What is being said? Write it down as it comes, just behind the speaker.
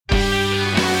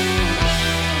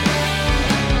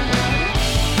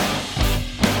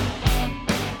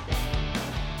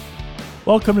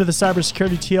Welcome to the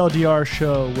Cybersecurity TLDR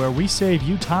show, where we save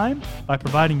you time by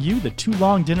providing you the too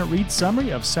long didn't read summary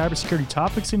of cybersecurity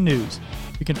topics and news.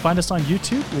 You can find us on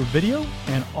YouTube with video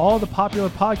and all the popular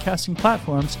podcasting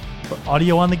platforms for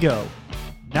audio on the go.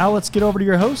 Now let's get over to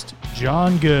your host,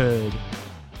 John Good.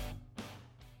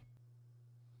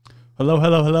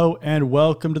 Hello, and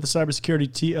welcome to the Cybersecurity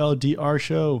TLDR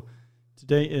show.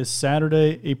 Today is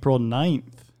Saturday, April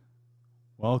 9th.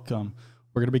 Welcome.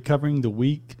 We're going to be covering the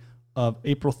week of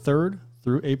April 3rd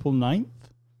through April 9th.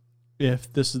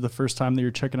 If this is the first time that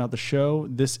you're checking out the show,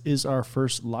 this is our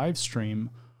first live stream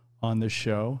on this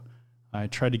show. I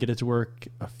tried to get it to work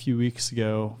a few weeks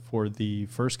ago for the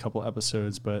first couple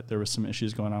episodes, but there was some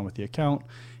issues going on with the account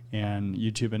and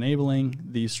YouTube enabling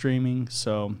the streaming.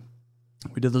 So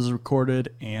we did those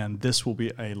recorded, and this will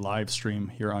be a live stream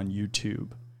here on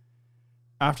YouTube.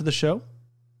 After the show,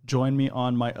 join me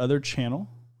on my other channel,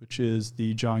 which is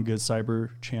the John Good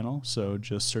Cyber channel. So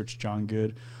just search John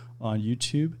Good on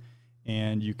YouTube,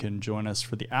 and you can join us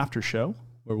for the after show,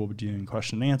 where we'll be doing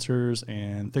question and answers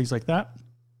and things like that.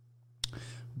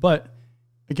 But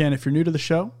again, if you're new to the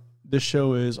show, this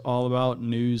show is all about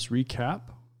news recap.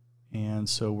 And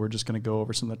so we're just going to go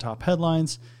over some of the top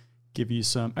headlines, give you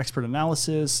some expert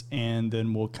analysis, and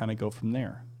then we'll kind of go from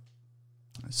there.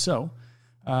 So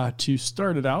to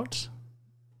start it out,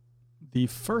 the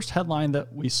first headline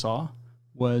that we saw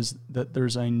was that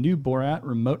there's a new Borat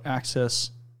remote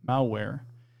access malware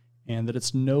and that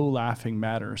it's no laughing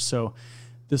matter. So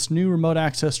this new remote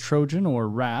access Trojan, or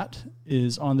RAT,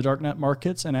 is on the darknet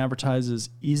markets and advertises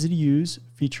easy-to-use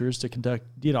features to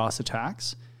conduct DDoS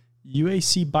attacks,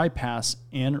 UAC bypass,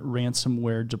 and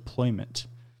ransomware deployment.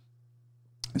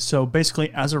 So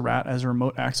basically, as a RAT, as a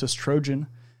remote access Trojan,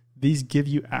 these give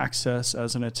you access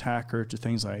as an attacker to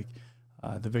things like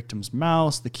the victim's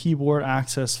mouse, the keyboard,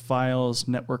 access files,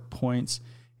 network points,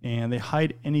 and they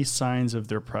hide any signs of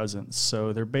their presence.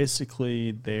 So they're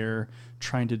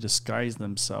trying to disguise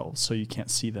themselves so you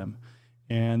can't see them.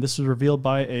 And this was revealed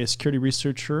by a security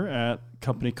researcher at a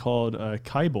company called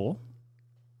Kybal.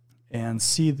 And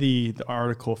see the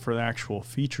article for the actual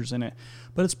features in it,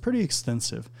 but it's pretty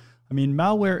extensive. I mean,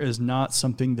 malware is not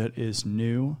something that is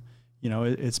new. You know,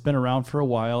 it's been around for a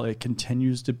while. It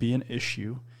continues to be an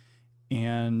issue.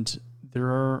 And there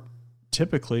are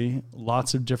typically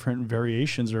lots of different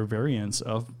variations or variants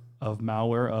of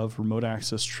malware, of remote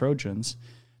access Trojans.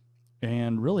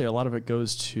 And really a lot of it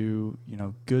goes to,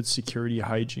 good security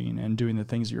hygiene and doing the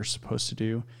things you're supposed to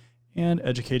do and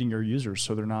educating your users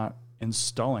so they're not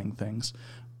installing things.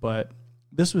 But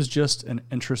this was just an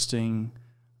interesting,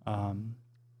 an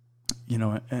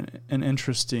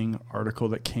interesting article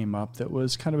that came up that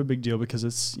was kind of a big deal because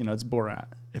it's Borat.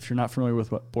 If you're not familiar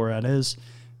with what Borat is,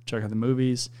 check out the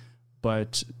movies.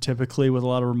 But typically with a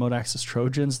lot of remote access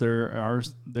Trojans,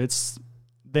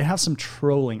 they have some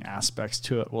trolling aspects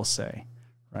to it, we'll say,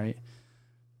 right?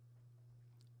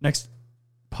 Next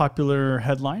popular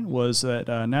headline was that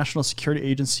a National Security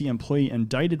Agency employee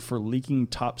indicted for leaking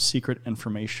top secret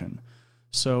information.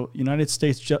 So United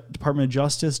States Department of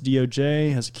Justice,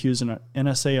 DOJ, has accused an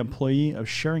NSA employee of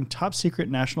sharing top secret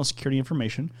national security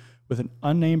information with an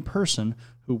unnamed person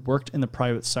who worked in the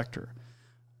private sector.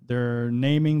 They're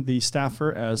naming the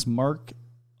staffer as Mark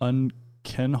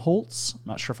Unkenholtz. I'm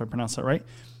not sure if I pronounced that right,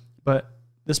 but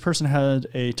this person had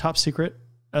a top secret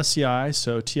SCI,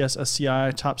 so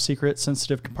TSSCI, top secret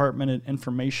sensitive compartmented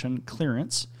information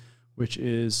clearance, which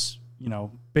is,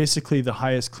 basically the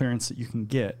highest clearance that you can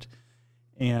get.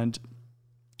 And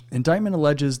indictment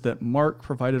alleges that Mark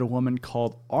provided a woman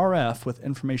called RF with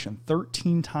information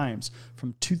 13 times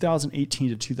from 2018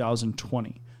 to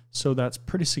 2020. So that's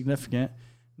pretty significant.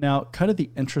 Now, kind of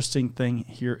the interesting thing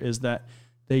here is that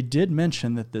they did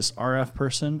mention that this RF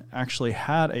person actually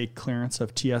had a clearance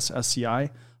of TSSCI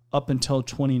up until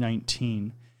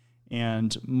 2019.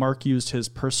 And Mark used his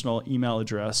personal email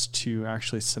address to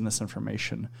actually send this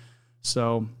information.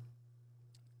 So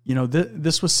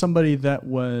this was somebody that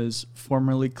was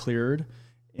formerly cleared,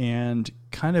 and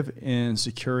kind of in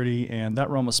security and that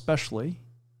realm especially,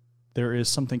 there is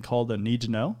something called a need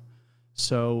to know.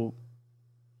 So,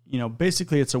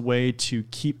 basically it's a way to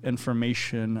keep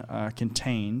information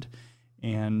contained,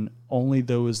 and only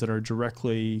those that are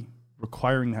directly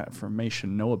requiring that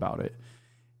information know about it.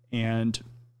 And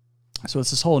so it's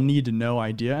this whole need to know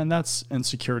idea, and that's in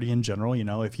security in general.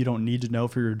 If you don't need to know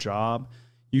for your job,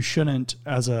 you shouldn't,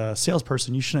 as a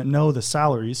salesperson, you shouldn't know the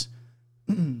salaries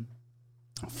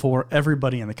for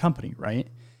everybody in the company, right?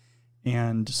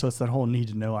 And so it's that whole need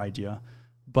to know idea.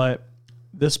 But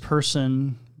this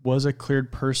person was a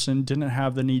cleared person, didn't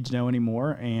have the need to know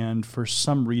anymore, and for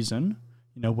some reason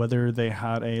whether they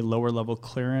had a lower level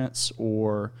clearance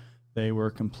or they were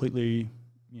completely,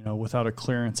 without a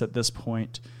clearance at this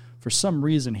point. For some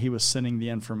reason, he was sending the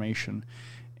information.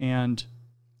 And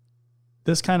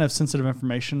this kind of sensitive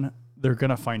information, they're going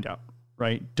to find out,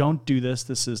 right? Don't do this.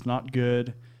 This is not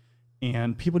good.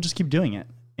 And people just keep doing it.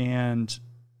 And,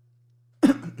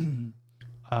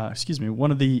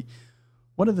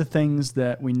 one of the things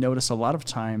that we notice a lot of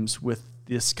times with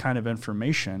this kind of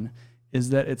information is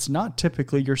that it's not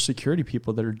typically your security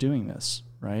people that are doing this,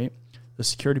 right? The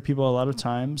security people a lot of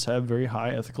times have very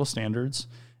high ethical standards.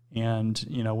 And,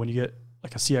 when you get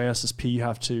like a CISSP, you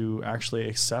have to actually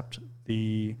accept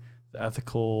the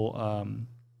ethical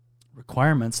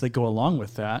requirements that go along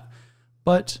with that.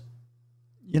 But,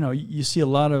 you see a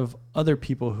lot of other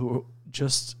people who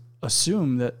just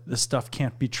assume that this stuff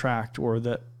can't be tracked or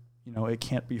that, it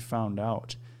can't be found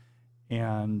out.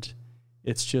 And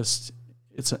it's just,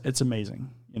 it's amazing.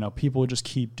 People just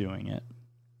keep doing it.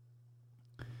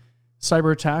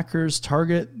 Cyber attackers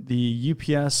target the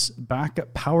UPS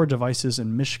backup power devices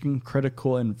in mission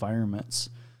critical environments.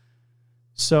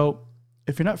 So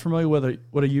if you're not familiar with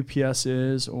what a UPS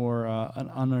is or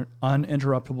an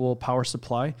uninterruptible power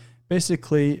supply,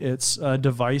 basically it's a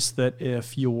device that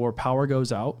if your power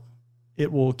goes out,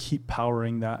 it will keep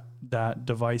powering that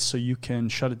device so you can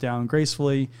shut it down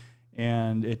gracefully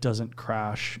and it doesn't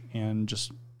crash and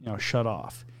just shut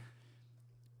off.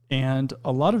 And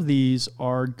a lot of these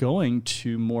are going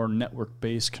to more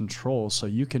network-based controls. So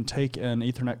you can take an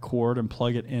Ethernet cord and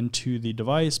plug it into the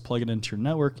device, plug it into your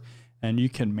network, and you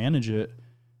can manage it,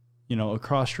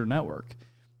 across your network.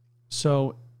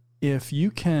 So if you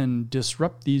can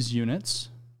disrupt these units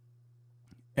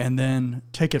and then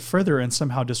take it further and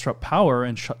somehow disrupt power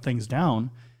and shut things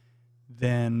down,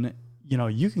 then,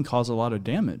 you can cause a lot of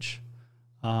damage.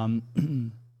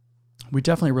 We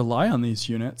definitely rely on these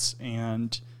units,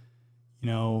 and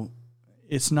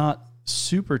it's not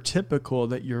super typical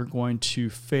that you're going to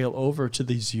fail over to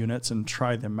these units and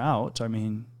try them out. I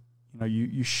mean,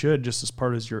 you should, just as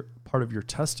part of your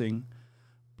testing,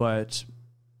 but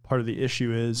part of the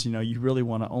issue is, you really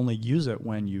want to only use it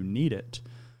when you need it.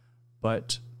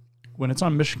 But when it's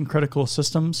on mission critical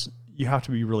systems, you have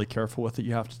to be really careful with it.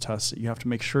 You have to test it. You have to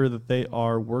make sure that they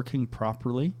are working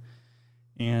properly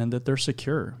and that they're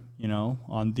secure.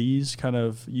 On these kind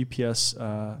of UPS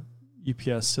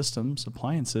systems,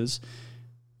 appliances,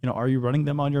 are you running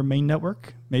them on your main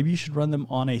network? Maybe you should run them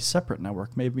on a separate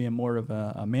network, maybe a more of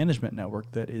a management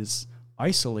network that is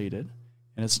isolated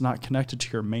and it's not connected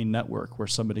to your main network where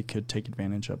somebody could take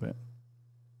advantage of it.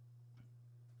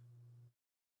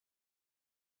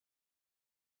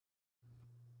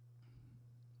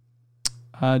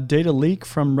 Data leak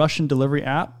from Russian delivery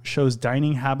app shows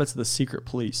dining habits of the secret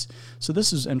police. So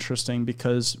this is interesting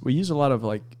because we use a lot of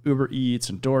like Uber Eats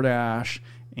and DoorDash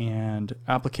and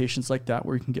applications like that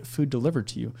where you can get food delivered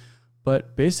to you.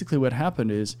 But basically what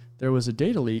happened is there was a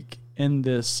data leak in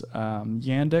this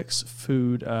Yandex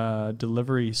food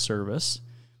delivery service,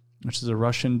 which is a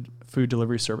Russian food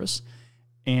delivery service.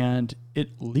 And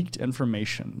it leaked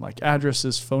information like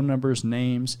addresses, phone numbers,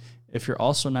 names. If you're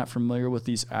also not familiar with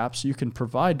these apps, you can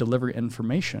provide delivery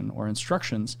information or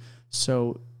instructions.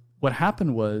 So what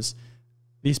happened was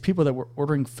these people that were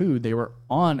ordering food, they were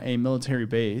on a military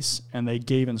base and they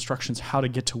gave instructions how to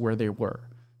get to where they were.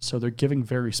 So they're giving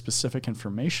very specific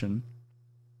information.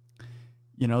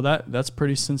 That's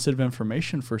pretty sensitive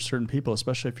information for certain people,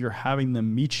 especially if you're having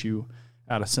them meet you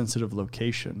at a sensitive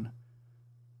location.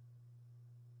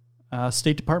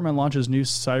 State Department launches new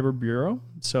cyber bureau.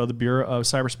 So the Bureau of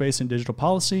Cyberspace and Digital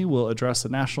Policy will address the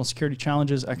national security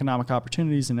challenges, economic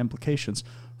opportunities, and implications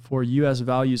for U.S.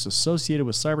 values associated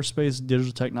with cyberspace,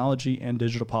 digital technology, and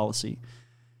digital policy.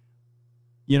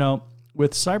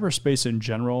 With cyberspace in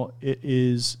general, it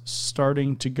is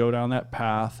starting to go down that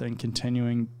path and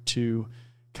continuing to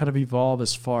kind of evolve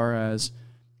as far as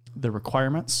the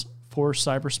requirements for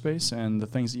cyberspace and the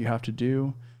things that you have to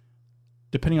do.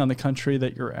 Depending on the country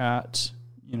that you're at,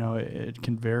 it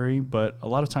can vary, but a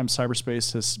lot of times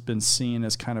cyberspace has been seen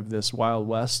as kind of this Wild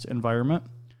West environment.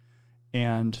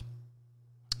 And,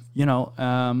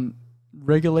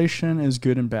 regulation is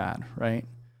good and bad, right?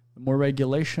 The more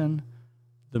regulation,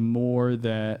 the more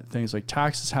that things like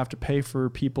taxes have to pay for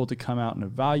people to come out and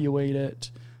evaluate it.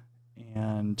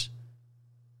 And,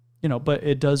 but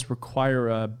it does require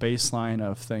a baseline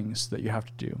of things that you have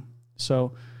to do.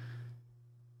 So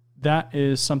that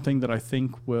is something that I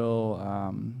think will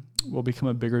become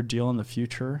a bigger deal in the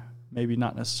future. Maybe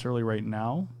not necessarily right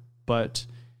now, but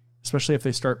especially if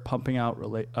they start pumping out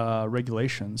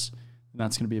regulations, then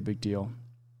that's going to be a big deal.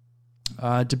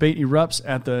 Debate erupts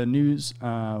at the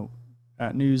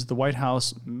at news, the White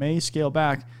House may scale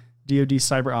back DoD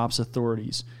cyber ops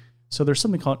authorities. So there's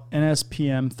something called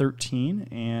NSPM 13,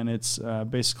 and it's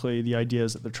basically the idea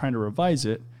is that they're trying to revise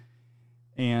it.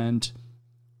 And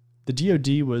the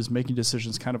DoD was making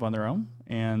decisions kind of on their own.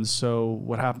 And so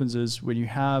what happens is when you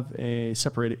have a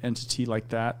separated entity like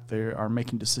that, they are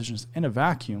making decisions in a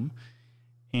vacuum,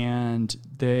 and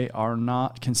they are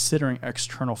not considering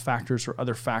external factors or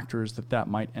other factors that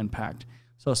might impact.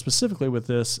 So specifically with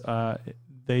this,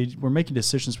 they were making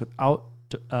decisions without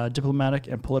diplomatic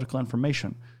and political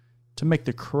information to make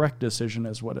the correct decision,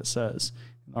 is what it says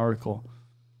in the article.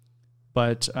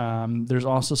 But there's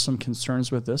also some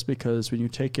concerns with this, because when you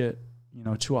take it,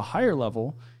 to a higher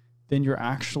level, then you're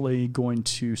actually going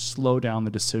to slow down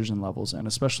the decision levels, and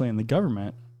especially in the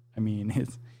government. I mean,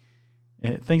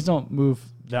 things don't move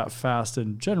that fast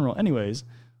in general, anyways.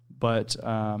 But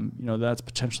that's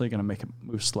potentially going to make it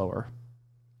move slower.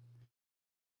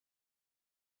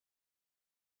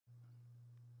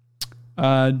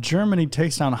 Germany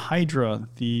takes down Hydra,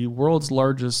 the world's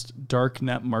largest dark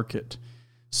net market.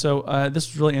 So this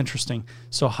is really interesting.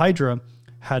 So Hydra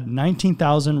had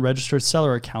 19,000 registered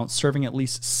seller accounts serving at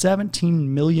least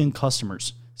 17 million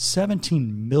customers.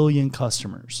 17 million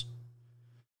customers.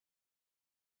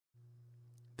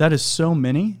 That is so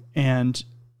many. And,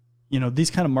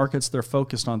 these kind of markets, they're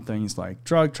focused on things like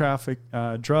drug traffic,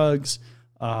 drugs,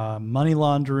 money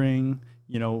laundering,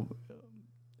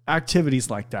 activities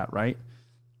like that, right?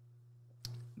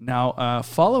 Now,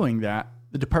 following that,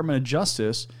 the Department of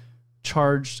Justice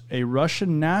charged a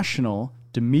Russian national,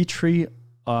 Dmitry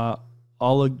Oligovic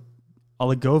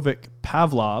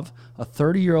Pavlov, a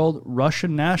 30-year-old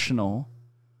Russian national,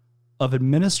 of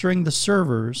administering the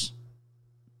servers,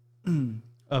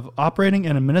 of operating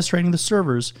and administrating the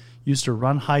servers used to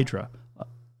run Hydra.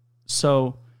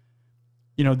 So,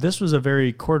 this was a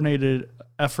very coordinated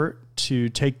effort to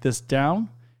take this down,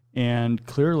 and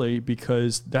clearly,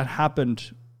 because that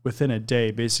happened within a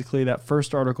day. Basically, that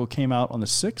first article came out on the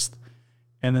 6th,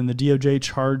 and then the DOJ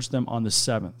charged them on the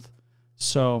 7th.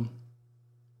 So,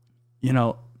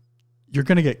 you're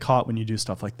going to get caught when you do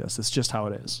stuff like this. It's just how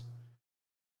it is.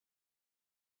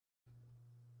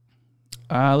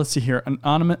 Let's see here.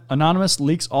 Anonymous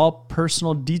leaks all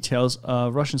personal details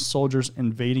of Russian soldiers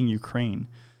invading Ukraine.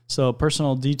 So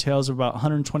personal details of about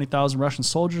 120,000 Russian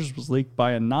soldiers was leaked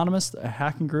by Anonymous, a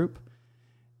hacking group,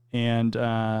 and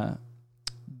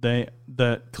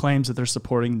that claims that they're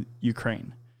supporting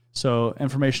Ukraine. So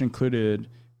information included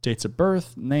dates of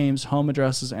birth, names, home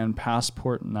addresses, and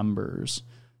passport numbers.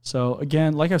 So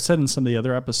again, like I've said in some of the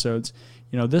other episodes,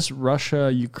 this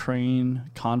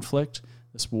Russia-Ukraine conflict,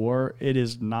 this war, it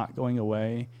is not going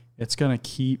away. It's going to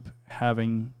keep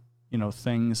having,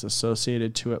 things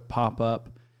associated to it pop up.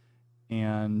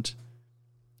 And,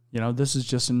 this is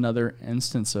just another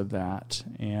instance of that.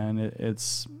 And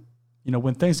it's,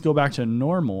 when things go back to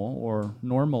normal, or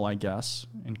normal, I guess,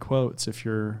 in quotes, if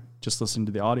you're just listening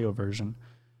to the audio version,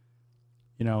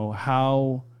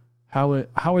 how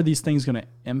are these things going to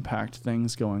impact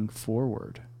things going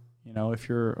forward? If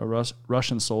you're a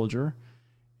Russian soldier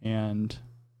and,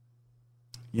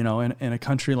 in a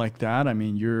country like that, I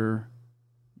mean, you're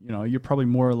probably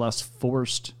more or less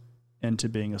forced into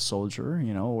being a soldier,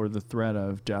 or the threat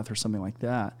of death or something like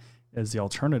that as the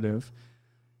alternative.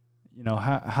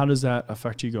 How does that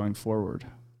affect you going forward?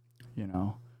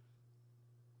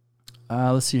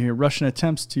 Let's see here. Russian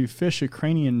attempts to fish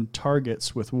Ukrainian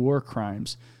targets with war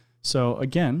crimes. So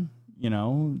again,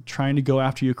 trying to go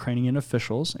after Ukrainian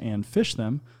officials and fish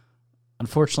them.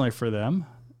 Unfortunately for them,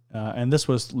 and this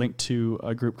was linked to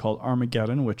a group called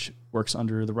Armageddon, which works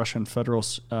under the Russian Federal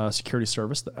Security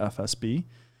Service, the FSB.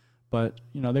 But,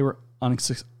 they were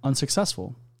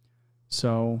unsuccessful.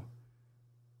 So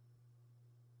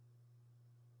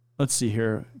let's see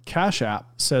here. Cash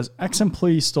App says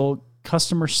ex-employee stole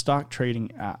customer stock trading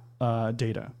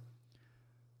data.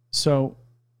 So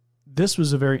this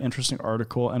was a very interesting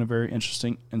article and a very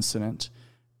interesting incident,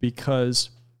 because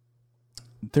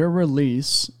their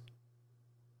release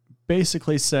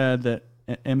basically said that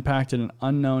it impacted an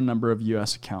unknown number of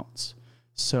U.S. accounts.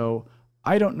 So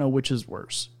I don't know which is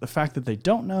worse, the fact that they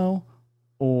don't know,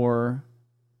 or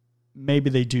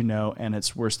maybe they do know and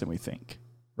it's worse than we think,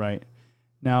 right?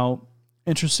 Now,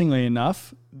 interestingly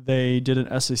enough, they did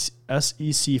an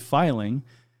SEC filing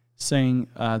saying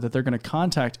that they're going to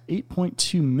contact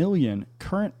 8.2 million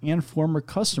current and former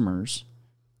customers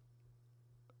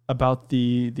about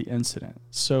the incident.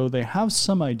 So they have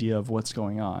some idea of what's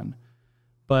going on.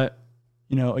 But,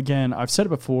 again, I've said it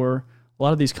before, a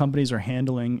lot of these companies are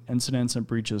handling incidents and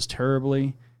breaches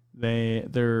terribly.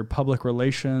 Their public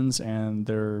relations and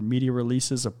their media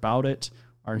releases about it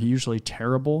are usually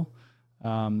terrible,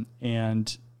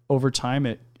 and over time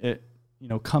it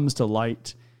comes to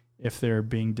light if they're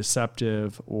being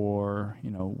deceptive or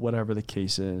whatever the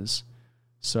case is.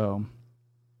 So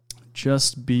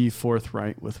just be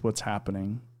forthright with what's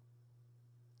happening.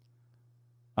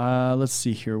 Let's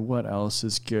see here. What else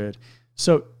is good?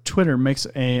 So Twitter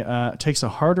takes a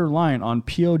harder line on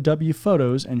POW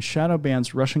photos and shadow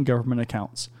bans Russian government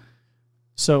accounts.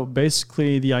 So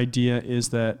basically the idea is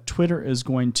that Twitter is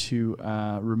going to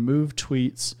remove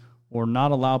tweets or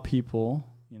not allow people,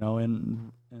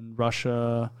 in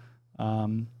Russia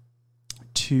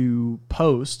to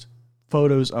post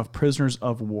photos of prisoners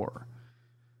of war.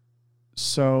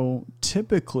 So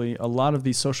typically a lot of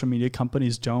these social media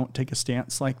companies don't take a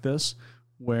stance like this,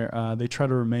 where they try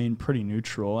to remain pretty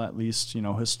neutral, at least,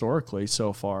 historically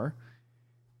so far.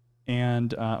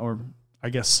 And, or I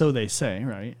guess so they say,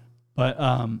 right? But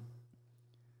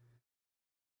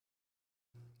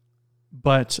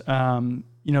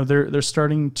they're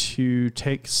starting to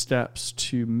take steps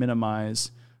to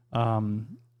minimize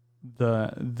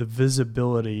the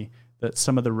visibility that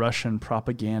some of the Russian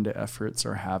propaganda efforts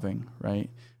are having, right?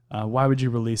 Why would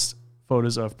you release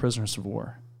photos of prisoners of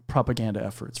war? Propaganda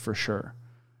efforts, for sure.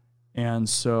 And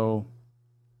so,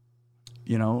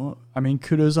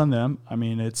 kudos on them. I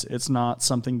mean, it's not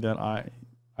something that I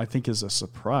think is a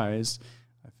surprise.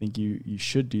 I think you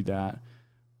should do that.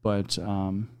 But,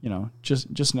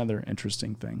 just another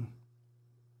interesting thing.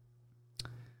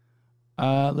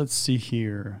 Let's see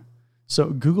here. So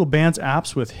Google bans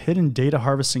apps with hidden data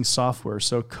harvesting software.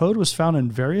 So code was found in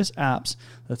various apps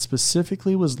that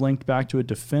specifically was linked back to a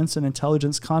defense and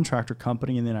intelligence contractor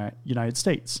company in the United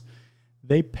States.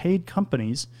 They paid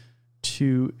companies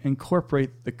to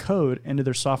incorporate the code into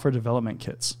their software development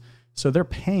kits. So they're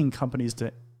paying companies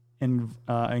to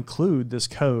include this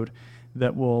code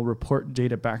that will report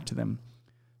data back to them.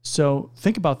 So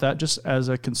think about that just as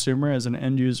a consumer, as an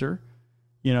end user.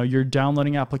 You're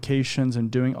downloading applications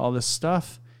and doing all this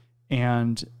stuff,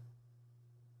 and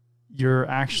you're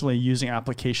actually using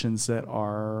applications that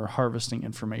are harvesting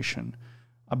information.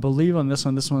 I believe on this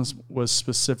one was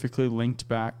specifically linked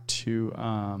back to,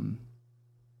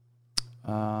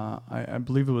 I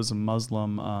believe it was a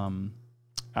Muslim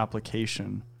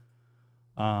application.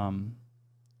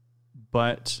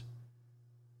 But,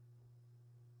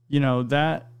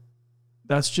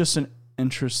 that's just an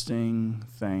interesting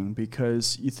thing,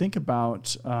 because you think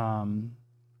about,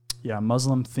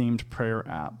 Muslim-themed prayer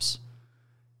apps.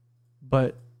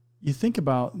 But you think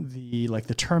about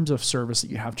the terms of service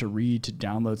that you have to read to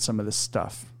download some of this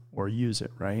stuff or use it,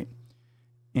 right?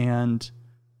 And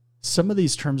some of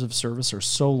these terms of service are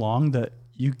so long that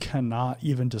you cannot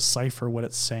even decipher what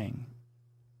it's saying.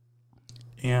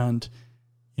 And,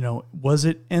 was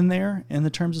it in there in the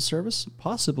terms of service?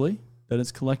 Possibly, that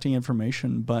it's collecting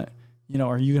information, but,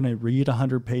 are you going to read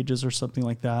 100 pages or something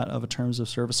like that of a terms of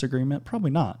service agreement? Probably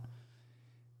not.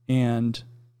 And,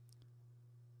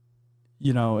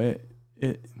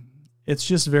 it's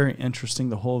just very interesting,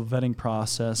 the whole vetting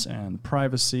process and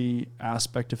privacy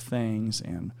aspect of things,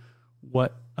 and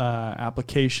what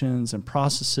applications and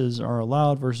processes are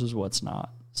allowed versus what's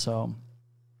not. So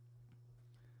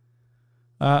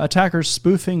attackers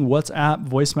spoofing WhatsApp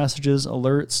voice messages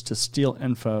alerts to steal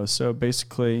info. So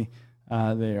basically,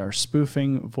 they are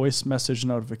spoofing voice message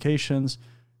notifications,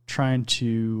 trying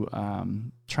to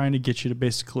get you to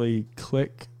basically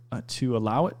click to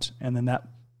allow it, and then that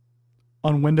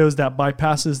on Windows that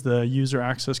bypasses the user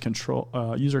account control,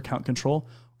 or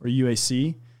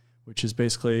UAC, which is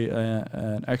basically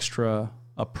an extra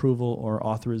approval or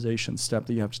authorization step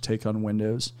that you have to take on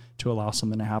Windows to allow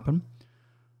something to happen.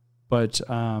 But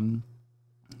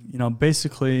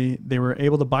basically they were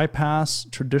able to bypass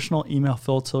traditional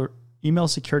email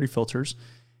security filters,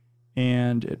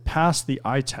 and it passed the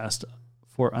eye test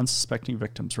for unsuspecting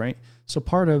victims, right? So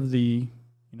part of the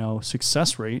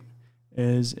success rate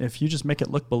is if you just make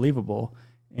it look believable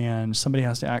and somebody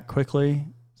has to act quickly,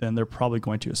 then they're probably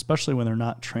going to, especially when they're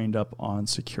not trained up on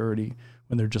security,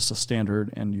 when they're just a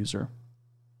standard end user.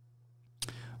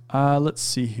 Let's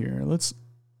see here. Let's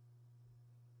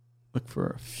look for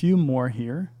a few more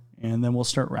here, and then we'll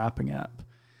start wrapping up.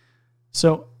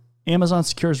 So Amazon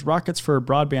secures rockets for a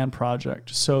broadband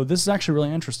project. So this is actually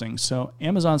really interesting. So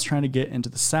Amazon's trying to get into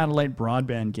the satellite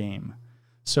broadband game.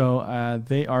 So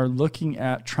they are looking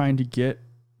at trying to get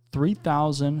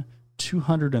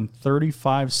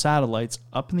 3,235 satellites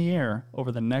up in the air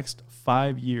over the next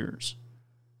 5 years.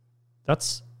 That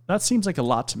seems like a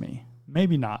lot to me.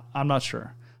 Maybe not. I'm not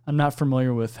sure. I'm not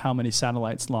familiar with how many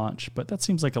satellites launch, but that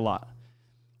seems like a lot.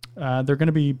 They're going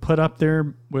to be put up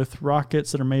there with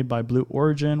rockets that are made by Blue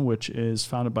Origin, which is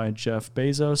founded by Jeff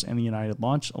Bezos and the United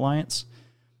Launch Alliance.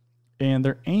 And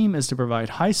their aim is to provide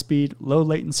high-speed,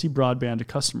 low-latency broadband to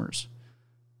customers.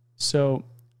 So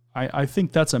I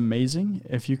think that's amazing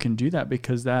if you can do that,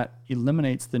 because that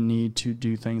eliminates the need to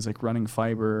do things like running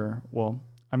fiber. Well,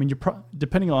 I mean,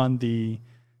 depending on the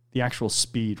actual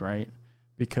speed, right?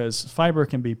 Because fiber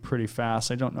can be pretty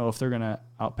fast. I don't know if they're going to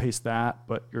outpace that,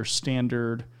 but your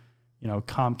standard,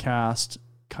 Comcast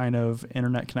kind of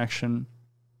internet connection,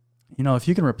 if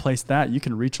you can replace that, you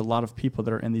can reach a lot of people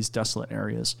that are in these desolate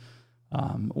areas,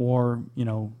 or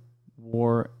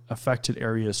war affected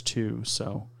areas too.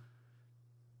 So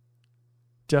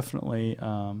definitely,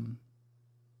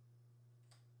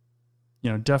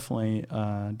 definitely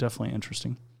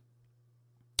interesting.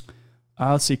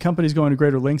 Let's see, companies going to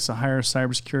greater lengths to hire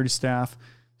cybersecurity staff.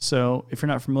 So if you're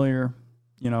not familiar,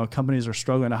 companies are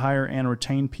struggling to hire and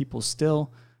retain people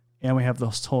still, and we have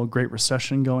this whole great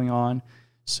recession going on.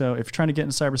 So if you're trying to get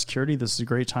into cybersecurity, this is a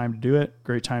great time to do it.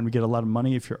 Great time to get a lot of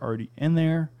money if you're already in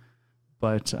there.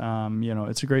 But,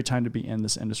 it's a great time to be in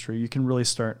this industry. You can really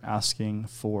start asking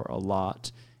for a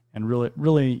lot and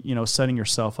really, setting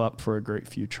yourself up for a great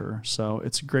future. So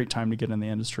it's a great time to get in the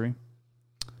industry.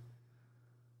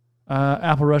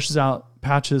 Apple rushes out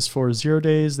patches for 0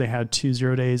 days. They had 2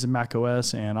 0 days in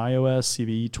macOS and iOS,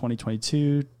 CVE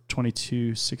 2022,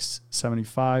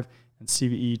 22.675, and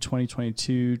CVE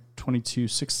 2022,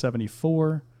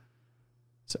 22.674.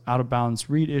 It's an out-of-bounds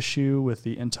read issue with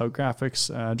the Intel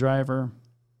graphics driver.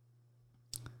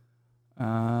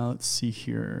 Let's see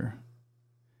here.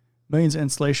 Millions of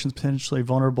installations potentially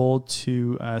vulnerable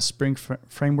to Spring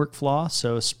framework flaw.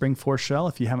 So Spring Force Shell,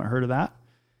 if you haven't heard of that.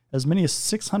 As many as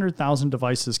 600,000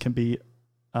 devices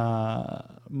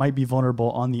might be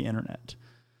vulnerable on the internet.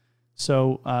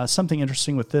 So something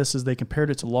interesting with this is they compared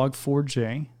it to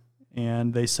Log4j,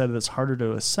 and they said that it's harder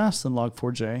to assess than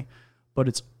Log4j, but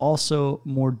it's also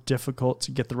more difficult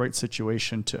to get the right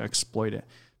situation to exploit it,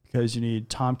 because you need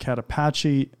Tomcat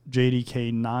Apache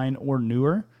JDK 9 or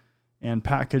newer, and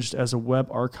packaged as a web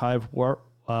archive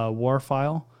WAR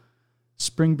file.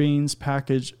 Spring Beans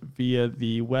packaged via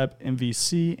the Web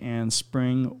MVC and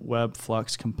Spring Web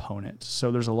Flux component.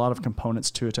 So there's a lot of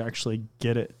components to it to actually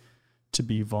get it to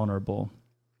be vulnerable.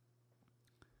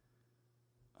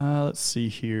 Let's see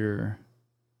here.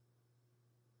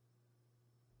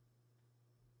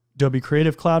 Adobe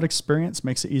Creative Cloud Experience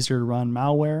makes it easier to run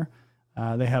malware.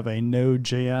 They have a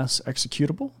Node.js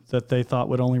executable that they thought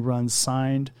would only run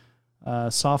signed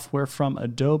software from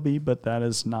Adobe, but that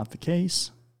is not the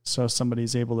case. So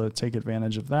somebody's able to take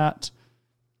advantage of that.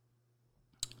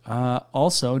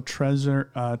 Also, Trezor,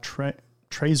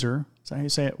 is that how you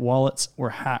say it? Wallets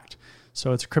were hacked.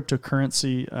 So it's a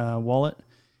cryptocurrency wallet.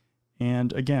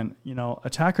 And again,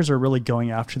 attackers are really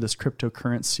going after this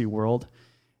cryptocurrency world.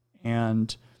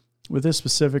 And with this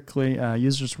specifically,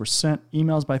 users were sent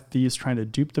emails by thieves trying to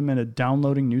dupe them into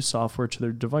downloading new software to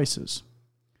their devices.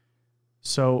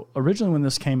 So originally when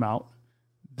this came out,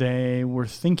 they were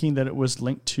thinking that it was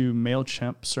linked to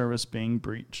MailChimp service being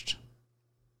breached.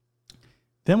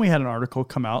 Then we had an article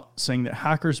come out saying that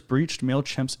hackers breached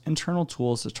MailChimp's internal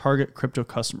tools to target crypto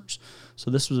customers. So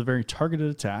this was a very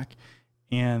targeted attack,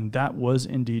 and that was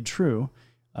indeed true.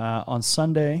 On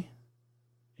Sunday,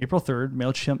 April 3rd,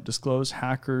 MailChimp disclosed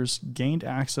hackers gained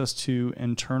access to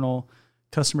internal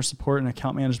customer support and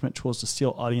account management tools to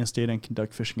steal audience data and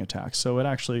conduct phishing attacks. So it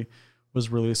actually was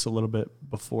released a little bit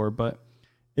before, but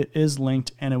it is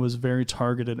linked, and it was very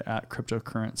targeted at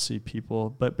cryptocurrency people.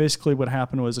 But basically what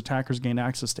happened was attackers gained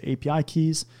access to API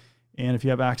keys, and if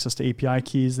you have access to API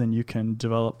keys, then you can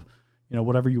develop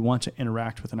whatever you want to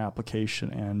interact with an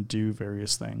application and do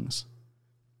various things.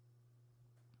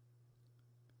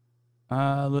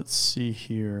 Let's see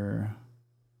here.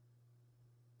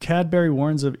 Cadbury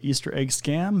warns of Easter egg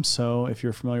scam. So if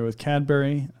you're familiar with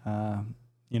Cadbury,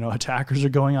 attackers are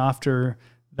going after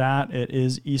that. It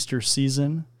is Easter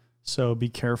season, so be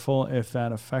careful if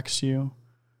that affects you.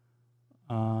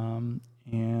 And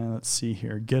let's see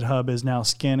here. GitHub is now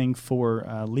scanning for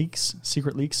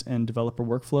secret leaks in developer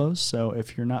workflows. So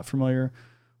if you're not familiar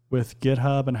with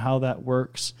GitHub and how that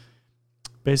works,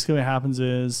 basically what happens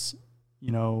is,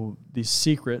 these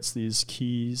secrets, these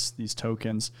keys, these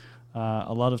tokens,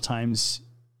 a lot of times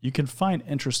you can find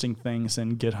interesting things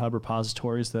in GitHub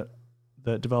repositories that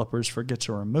developers forget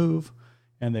to remove,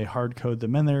 and they hard code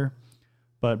them in there.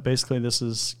 But basically this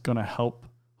is going to help,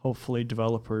 hopefully,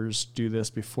 developers do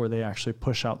this before they actually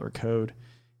push out their code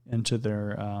into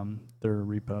their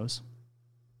repos.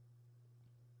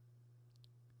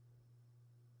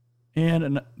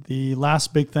 And the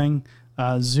last big thing,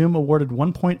 Zoom awarded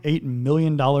 $1.8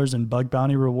 million in bug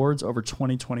bounty rewards over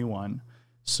 2021.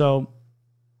 So,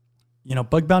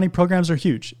 bug bounty programs are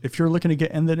huge. If you're looking to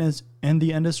get in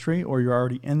the industry, or you're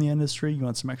already in the industry, you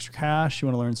want some extra cash, you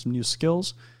want to learn some new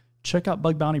skills, check out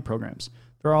bug bounty programs.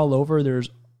 They're all over. There's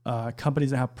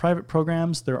companies that have private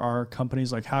programs. There are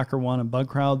companies like HackerOne and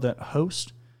BugCrowd that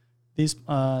host these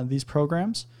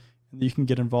programs that you can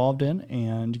get involved in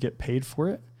and get paid for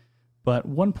it. But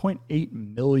 $1.8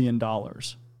 million,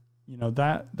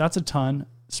 that's a ton,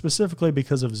 specifically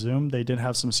because of Zoom. They did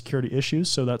have some security issues,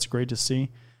 so that's great to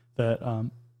see that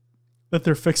that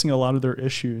they're fixing a lot of their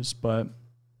issues. But,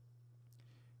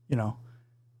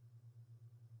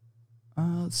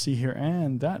 let's see here.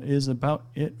 And that is about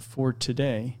it for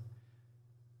today.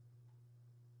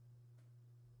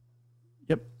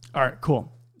 Yep. All right,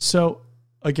 cool. So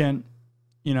again,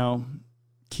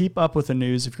 keep up with the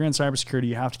news. If you're in cybersecurity,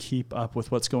 you have to keep up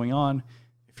with what's going on.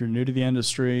 If you're new to the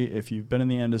industry, if you've been in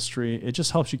the industry, it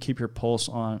just helps you keep your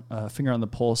finger on the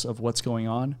pulse of what's going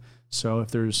on. So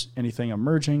if there's anything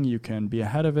emerging, you can be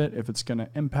ahead of it. If it's going to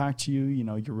impact you,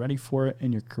 you're ready for it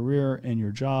in your career, in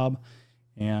your job,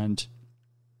 and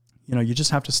you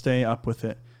just have to stay up with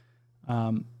it.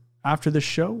 After this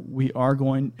show,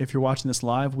 if you're watching this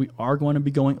live, we are going to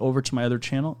be going over to my other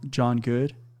channel, John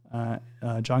Good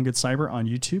Cyber on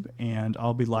YouTube, and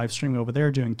I'll be live streaming over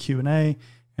there doing Q&A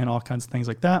and all kinds of things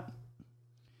like that.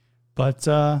 But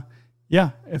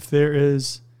if there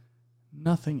is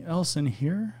nothing else in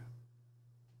here,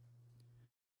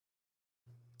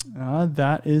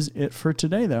 that is it for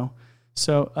today, though.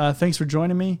 So thanks for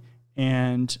joining me,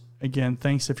 and again,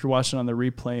 thanks if you're watching on the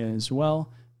replay as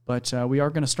well. But we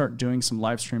are going to start doing some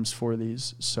live streams for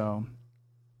these, so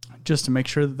just to make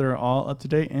sure that they're all up to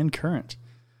date and current.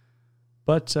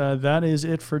 But that is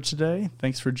it for today.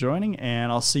 Thanks for joining,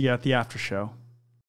 and I'll see you at the after show.